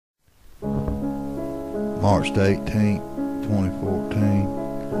March the 18th,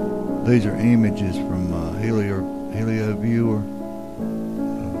 2014. These are images from Helio Viewer.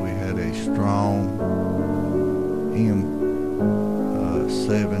 We had a strong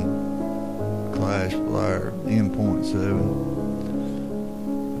M7 class flare, M.7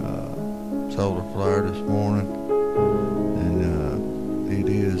 solar flare this morning, and it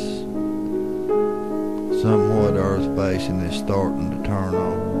is somewhat earth facing. It's starting to turn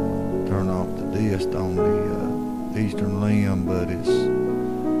off the disc on the eastern limb, but it's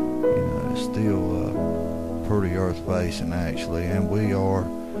still pretty earth facing actually, and we are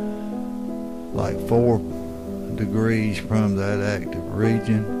like 4 degrees from that active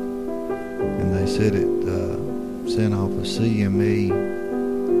region, and they said it sent off a CME.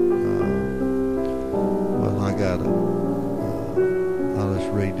 I'll just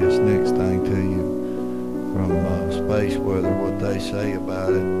read this next thing to you from Space Weather, what they say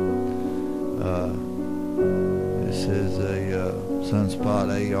about it. It says a sunspot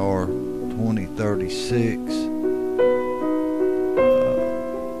AR 2036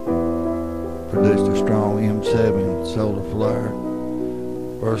 produced a strong M7 solar flare.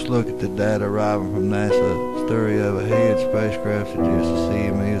 First look at the data arriving from NASA stereo overhead spacecraft suggests the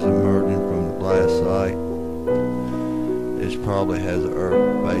CME is emerging from the blast site. This probably has an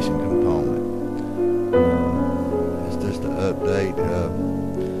earth-facing component. It's just an update.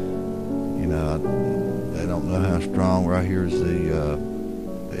 They don't know how strong. Right here is the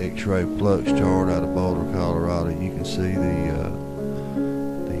X-ray flux chart out of Boulder, Colorado. You can see the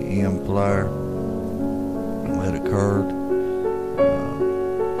M flare that occurred.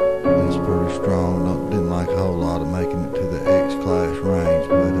 It's pretty strong. Didn't like a whole lot of making it to the X-class range,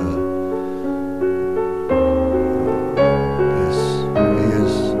 but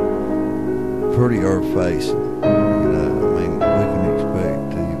pretty earth facing. I mean, we can expect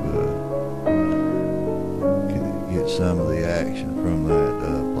to get some of the action from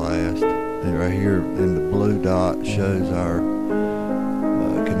that blast. And right here in the blue dot shows our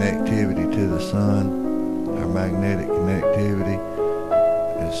connectivity to the sun, our magnetic connectivity.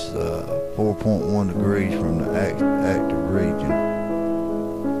 It's 4.1 degrees from the active region,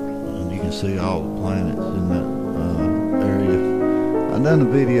 and you can see all the planets in that area. I done a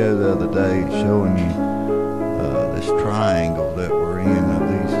video the other day showing you this triangle that we're in of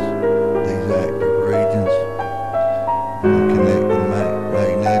these active regions, connecting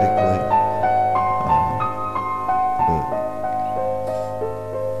magnetically.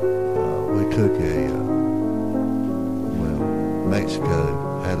 But we took Mexico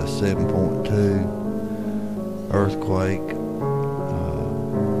had a 7.2 earthquake.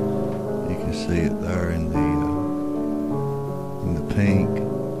 You can see it there in the pink.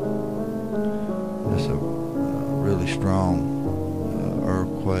 It's a really strong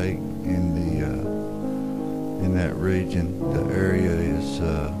earthquake in that region. The area is,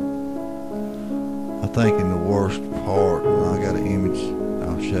 I think, in the worst part. And I got an image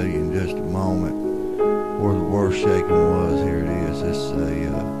I'll show you in just a moment where the worst shaking was. Here it is. It's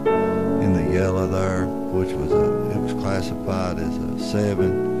in the yellow there, which was it was classified as a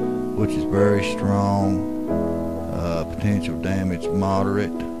 7, which is very strong. Potential damage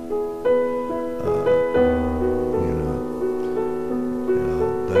moderate.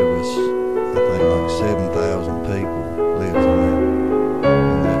 There was, I think, like 7,000 people lived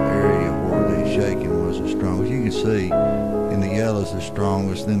in that area where the shaking was the strongest. You can see in the yellow is the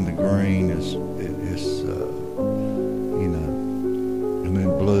strongest, then the green is and then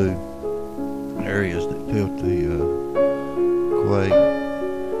blue areas that felt the quake,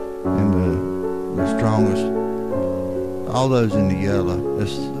 and the strongest. All those in the yellow,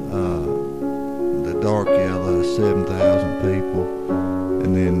 the dark yellow is 7,000 people,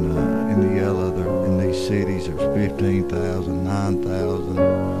 and then in the yellow, in these cities, there's 15,000, 9,000.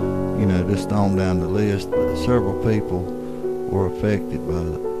 Just on down the list. Several people were affected by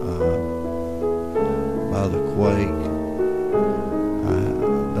the quake. I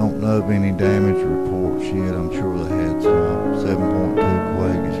don't know of any damage reports yet. I'm sure they had some. 7.2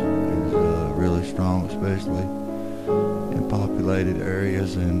 quake is really strong, especially in populated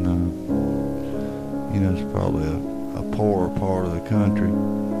areas, and it's probably a poorer part of the country.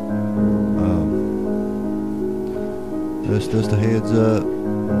 Just a heads up,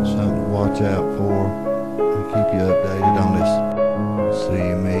 something to watch out for, and keep you updated on this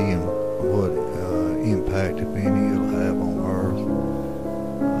CME and what impact, if any, it'll have on